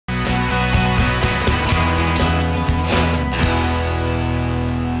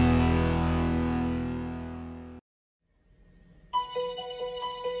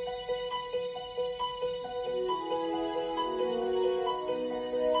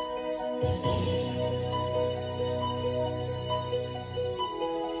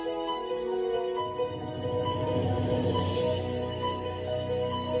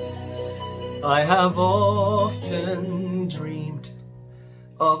I have often dreamed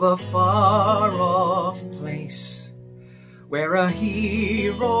of a far-off place where a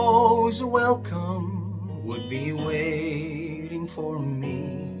hero's welcome would be waiting for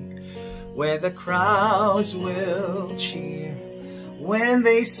me, where the crowds will cheer when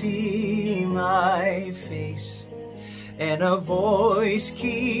they see my face, and a voice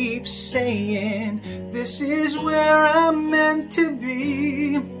keeps saying, this is where I'm meant to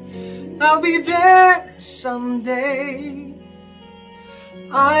be. I'll be there someday.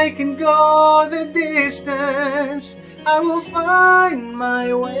 I can go the distance, I will find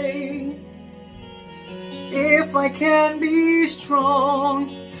my way. If I can be strong,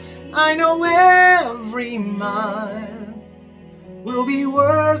 I know every mile will be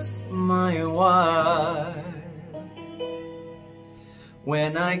worth my while.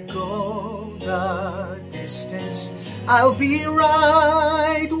 When I go the distance, I'll be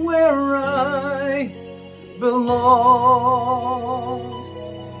right where I belong.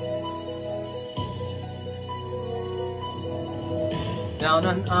 Down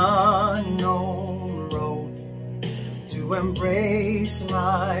an unknown road to embrace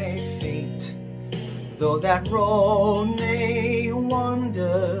my fate, though that road may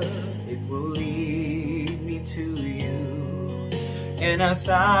wander, it will lead me to you. In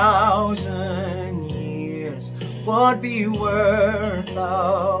 1,000 years would be worth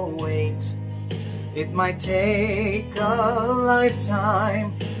a wait. It might take a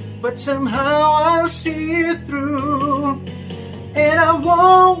lifetime, but somehow I'll see it through, and I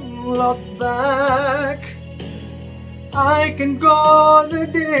won't look back. I can go the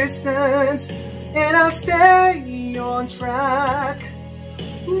distance, and I'll stay on track.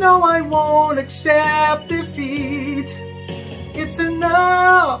 No, I won't accept defeat. It's an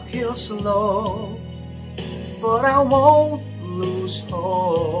uphill slope, but I won't lose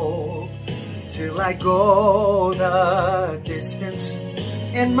hope till I go the distance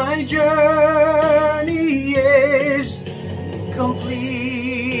and my journey is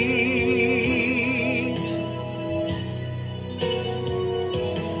complete.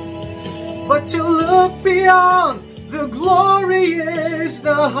 But to look beyond the glory is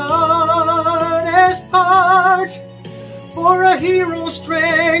the hardest part. For a hero's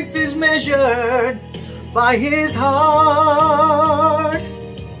strength is measured by his heart.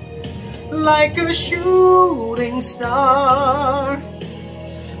 Like a shooting star,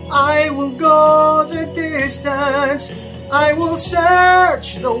 I will go the distance, I will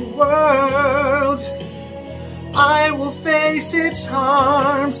search the world, I will face its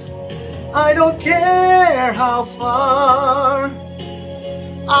harms, I don't care how far.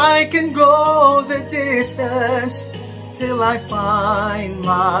 I can go the distance till I find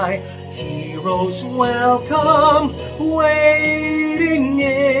my hero's welcome waiting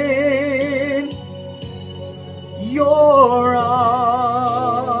in your arms.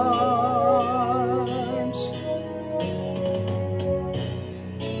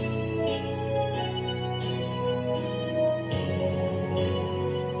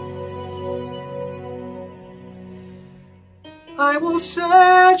 I will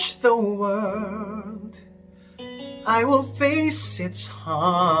search the world, I will face its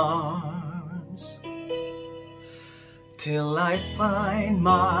harms, till I find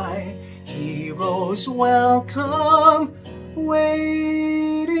my hero's welcome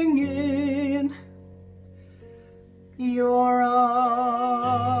waiting in your arms.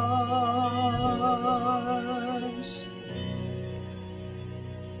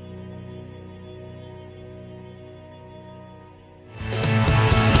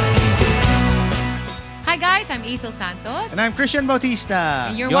 Hi guys, I'm Isel Santos. And I'm Christian Bautista.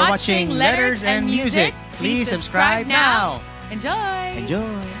 And you're watching Letters and Music. Please subscribe now. Enjoy!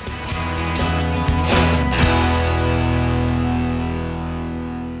 Enjoy!